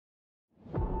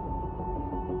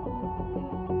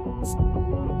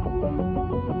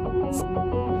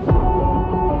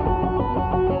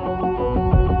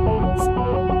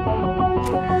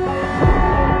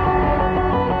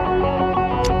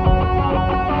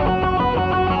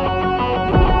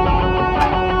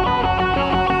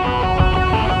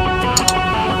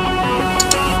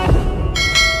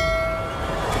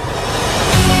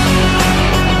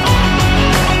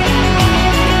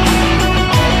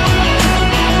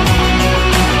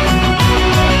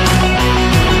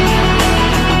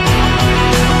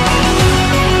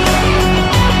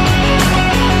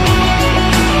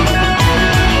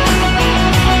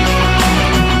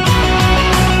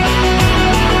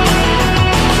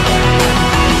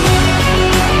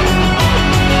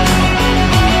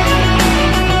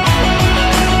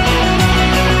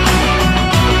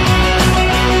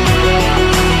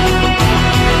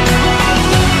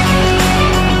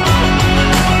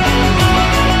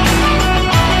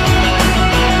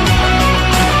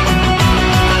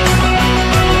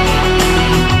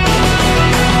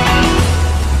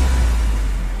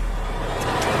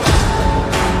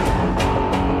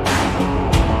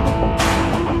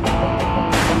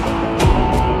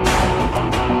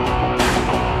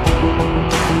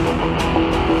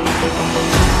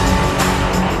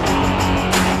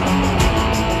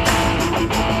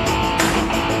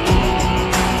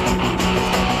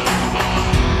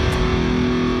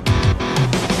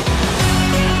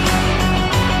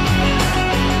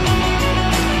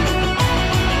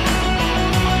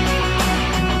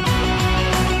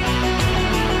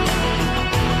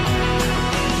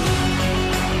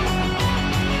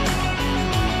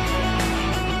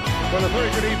Well, a very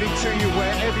good evening to you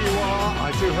wherever you are.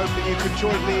 I do hope that you can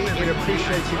join me in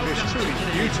appreciating this truly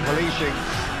beautiful evening.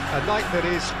 A night that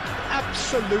is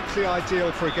absolutely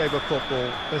ideal for a game of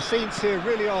football. The scenes here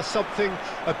really are something,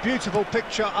 a beautiful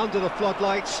picture under the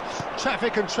floodlights.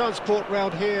 Traffic and transport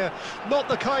round here, not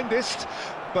the kindest,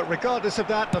 but regardless of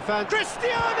that, the fan...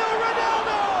 Cristiano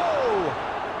Ronaldo!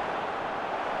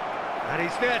 And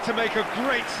he's there to make a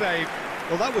great save.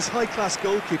 Well, that was high-class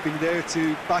goalkeeping there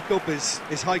to back up his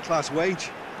high-class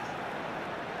wage.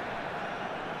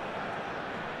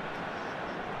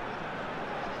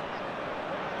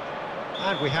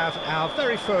 And we have our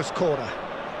very first corner.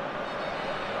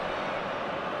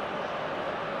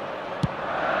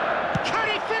 Can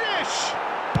he finish?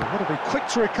 He's got to be quick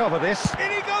to recover this. In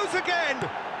he goes again!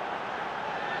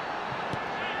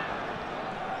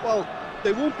 Well,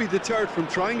 they won't be deterred from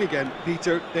trying again,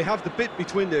 Peter. They have the bit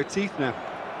between their teeth now.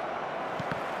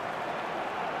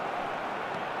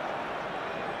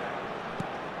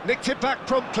 Nicked it back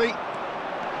promptly.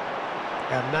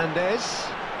 Hernandez.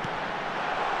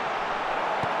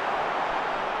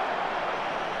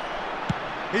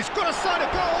 He's got a side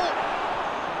of goal!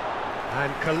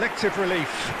 And collective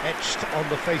relief etched on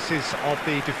the faces of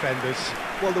the defenders.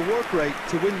 Well, the work rate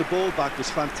to win the ball back was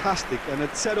fantastic, and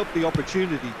it set up the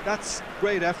opportunity. That's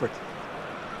great effort.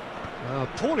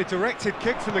 Poorly directed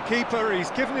kick from the keeper,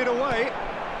 he's given it away.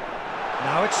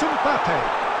 Now it's Mbappe.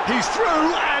 He's through,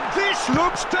 and this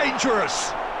looks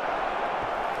dangerous.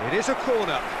 It is a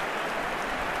corner.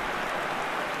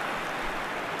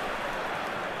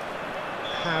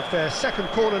 Have their second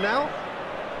corner now.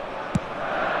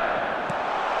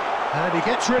 And he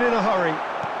gets rid in a hurry.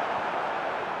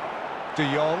 De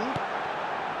Jong.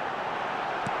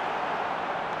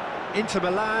 Inter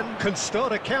Milan can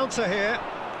start a counter here.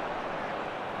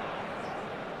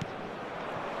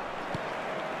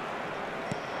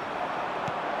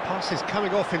 Pass is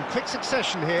coming off in quick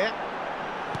succession here.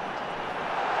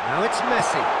 Now it's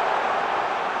Messi.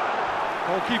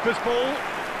 Goalkeeper's ball.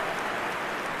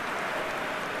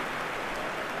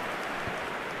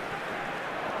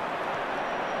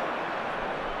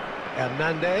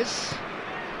 Hernandez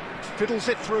fiddles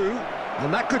it through,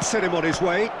 and that could set him on his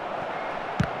way.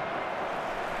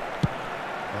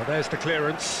 Well, there's the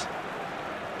clearance.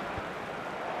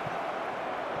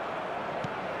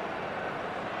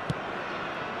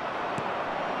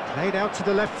 Played out to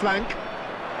the left flank.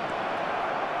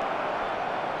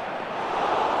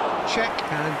 Check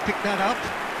and pick that up.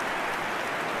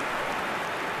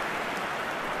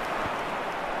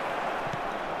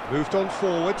 Moved on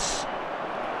forwards.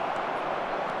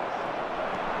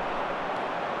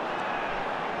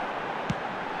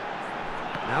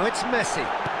 Now it's Messi.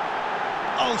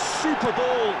 Oh, super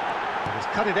ball! And he's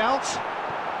cut it out.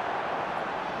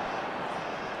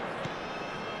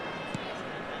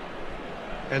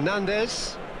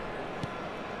 Hernandez.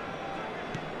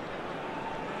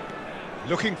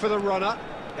 Looking for the runner.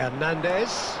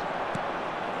 Hernandez.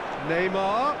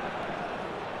 Neymar.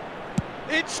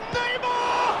 It's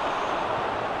Neymar!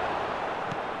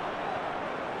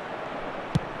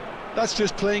 That's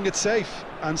just playing it safe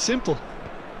and simple.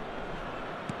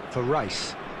 For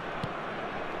Rice.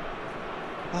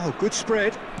 Oh, good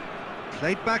spread.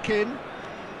 Played back in.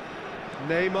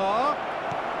 Neymar.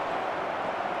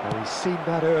 Oh, he's seen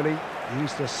that early.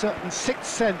 Used a certain sixth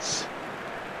sense.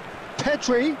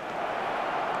 Pedri.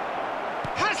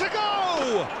 Has a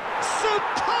goal!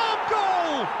 Superb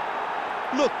goal!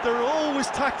 Look, there are always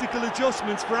tactical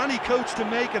adjustments for any coach to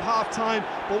make at half-time,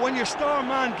 but when your star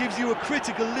man gives you a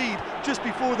critical lead just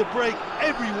before the break,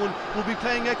 everyone will be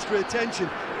paying extra attention.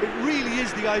 It really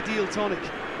is the ideal tonic.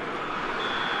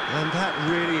 And that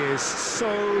really is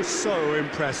so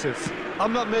impressive.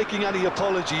 I'm not making any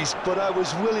apologies, but I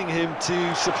was willing him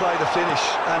to supply the finish,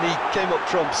 and he came up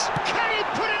trumps. Can he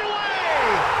put it away?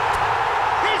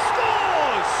 He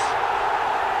scores!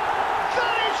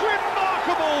 That is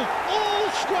remarkable! All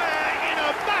square in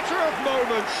a matter of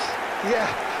moments.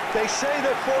 Yeah, they say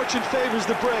that fortune favours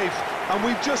the brave, and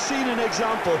we've just seen an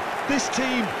example. This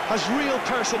team has real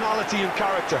personality and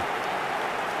character.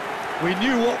 We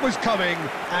knew what was coming,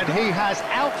 and he has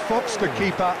outfoxed the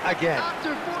keeper again.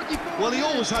 Well, he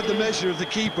always had the measure of the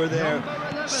keeper there.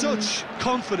 Such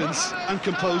confidence and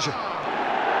composure.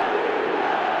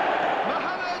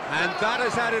 And that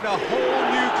has added a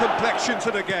whole new complexion to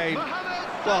the game.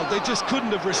 Well, they just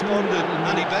couldn't have responded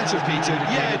any better, Peter.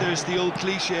 Yeah, there's the old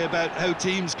cliche about how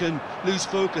teams can lose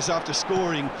focus after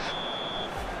scoring.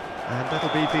 And that'll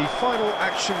be the final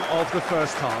action of the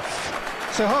first half.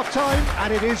 So half-time,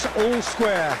 and it is all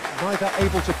square. Neither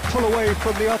able to pull away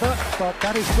from the other, but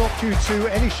that is not due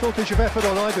to any shortage of effort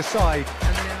on either side.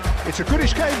 It's a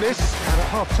goodish game, this, and at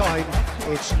half-time,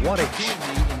 it's 1-each.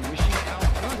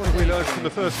 What have we learned from the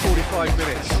first 45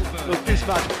 minutes? Look, this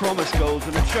match promised goals,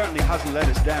 and it certainly hasn't let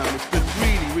us down. It's been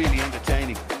really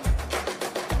entertaining.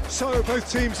 So both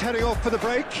teams heading off for the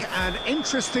break. An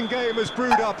interesting game has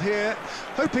brewed up here,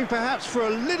 hoping perhaps for a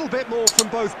little bit more from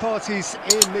both parties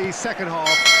in the second half,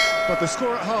 but the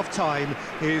score at half-time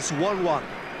is 1-1.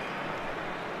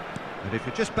 And if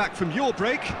you're just back from your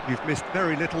break, you've missed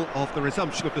very little of the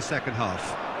resumption of the second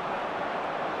half.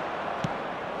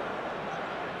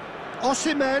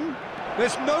 Osimhen,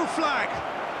 there's no flag.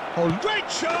 Oh, great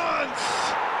chance!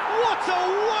 What a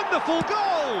wonderful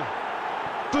goal!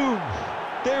 Boom!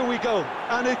 There we go,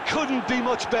 and it couldn't be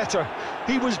much better.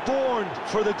 He was born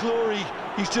for the glory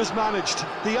he's just managed.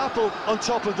 The apple on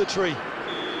top of the tree.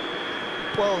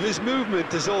 Well, his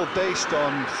movement is all based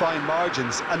on fine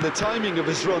margins, and the timing of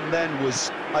his run then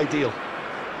was ideal.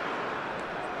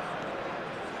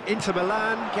 Inter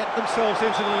Milan get themselves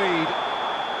into the lead.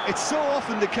 It's so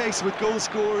often the case with goal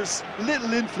scorers,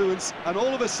 little influence, and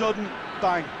all of a sudden,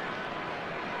 bang.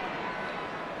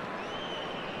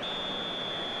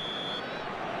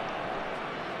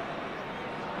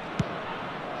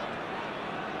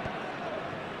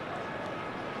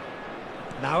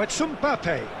 Now it's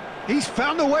Mbappe. He's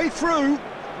found a way through.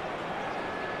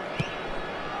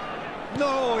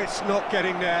 No, it's not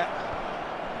getting there.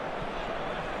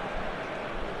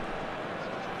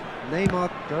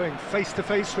 Neymar going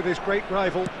face-to-face with his great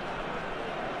rival.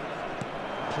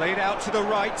 Played out to the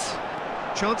right.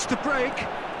 Chance to break.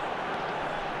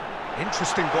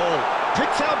 Interesting ball.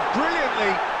 Picked out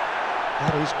brilliantly.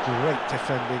 That is great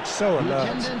defending, so alert.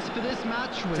 Attendance for this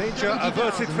match was Danger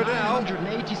averted for now.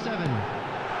 7,987.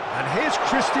 And here's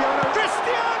Cristiano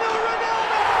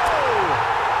Ronaldo!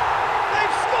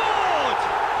 They've scored!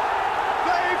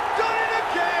 They've done it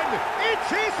again! It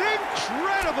is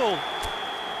incredible!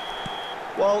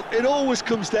 Well, it always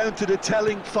comes down to the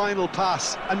telling final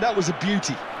pass, and that was a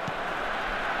beauty.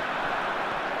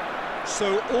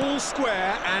 So all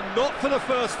square, and not for the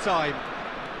first time.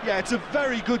 Yeah, it's a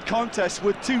very good contest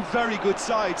with two very good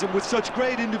sides, and with such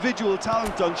great individual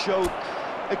talent on show,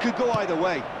 it could go either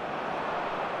way.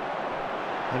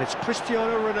 And it's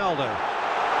Cristiano Ronaldo.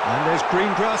 And there's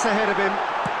green grass ahead of him.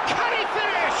 Can he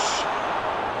finish?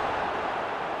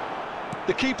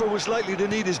 The keeper was likely to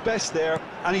need his best there,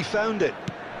 and he found it.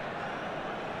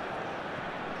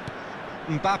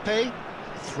 Mbappe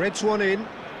threads one in.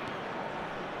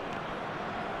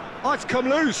 Oh, it's come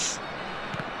loose.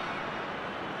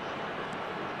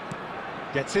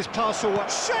 Gets his pass away.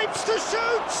 Shapes to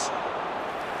shoot!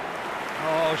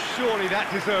 Oh, surely that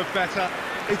deserved better.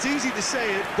 It's easy to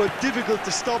say it, but difficult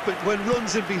to stop it when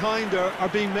runs in behind are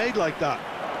being made like that.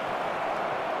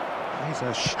 Here's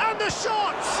and the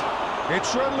shot!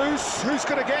 It's run loose. Who's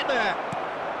going to get there?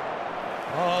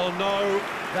 Oh, no.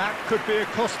 That could be a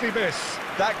costly miss.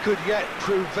 That could yet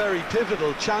prove very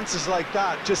pivotal. Chances like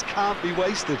that just can't be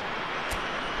wasted.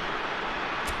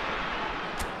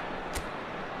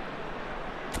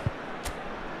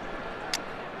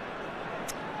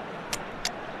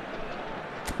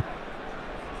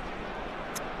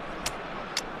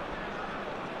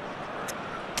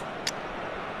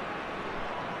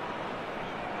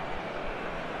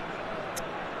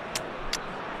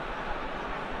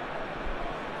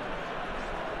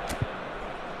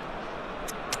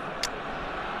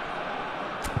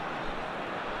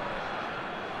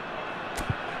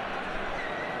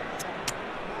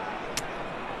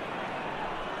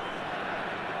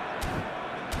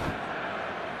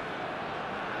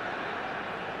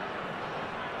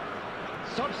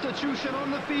 Substitution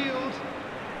on the field.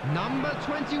 Number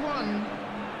 21,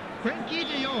 Frankie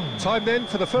de Jong. Time then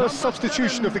for the first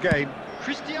substitution of the game.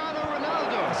 Cristiano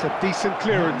Ronaldo. That's a decent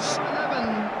clearance. Number 11,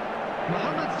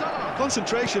 Mohamed Salah.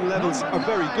 Concentration levels Number are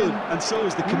very good, 9, and so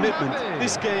is the commitment. Mbappe.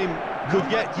 This game could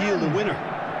yet yield a winner.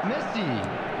 Messi.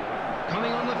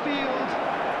 Coming on the field.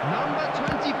 Number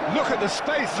 24. Look at the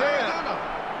space there.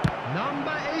 Maradona.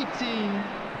 Number 18,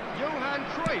 Johan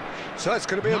Cruyff. So it's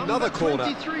going to be another corner.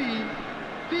 Number 23,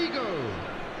 Figo.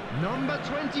 Number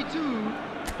 22,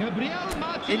 Gabriel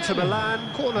Martinelli. Inter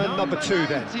Milan, corner number 2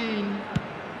 then. 19,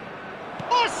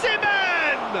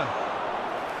 Osimhen!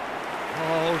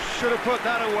 Oh, should have put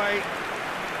that away.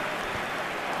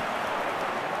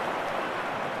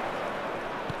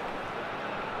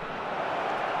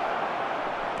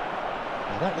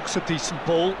 Well, that looks a decent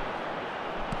ball.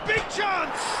 Big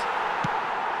chance!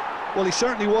 Well, he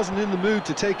certainly wasn't in the mood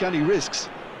to take any risks.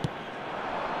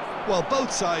 Well,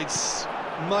 both sides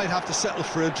might have to settle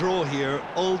for a draw here,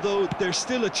 although there's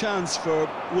still a chance for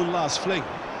one last fling.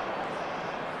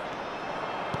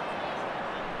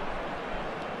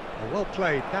 Well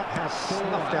played, that has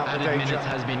snuffed out the added danger. minutes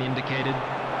has been indicated.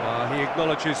 He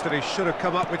acknowledges that he should have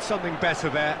come up with something better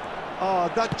there.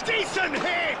 Oh, that... Decent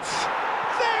hit!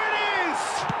 There it is!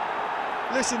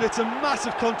 Listen, it's a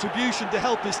massive contribution to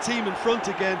help his team in front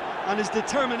again, and his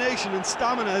determination and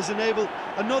stamina has enabled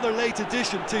another late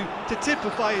addition to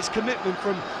typify his commitment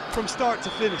from start to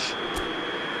finish.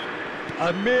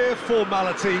 A mere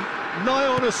formality, nigh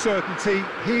on a certainty,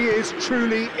 he is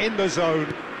truly in the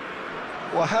zone.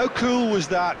 Well, how cool was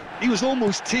that? He was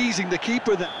almost teasing the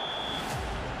keeper then.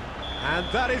 And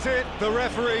that is it, the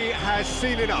referee has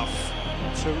seen enough.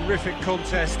 Terrific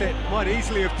contest, it might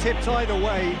easily have tipped either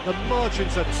way, the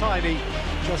margins are tiny,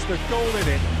 just a goal in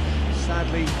it.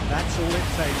 Sadly, that's all it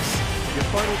takes. Your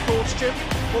final thoughts, Jim?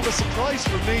 Well, the surprise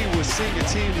for me was seeing a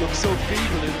team look so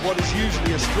feeble in what is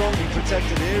usually a strongly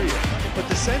protected area. But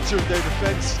the centre of their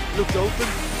defence looked open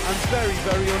and very,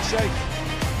 very unsafe.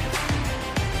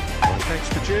 Well, thanks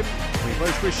to Jim. We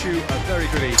both wish you a very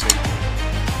good evening.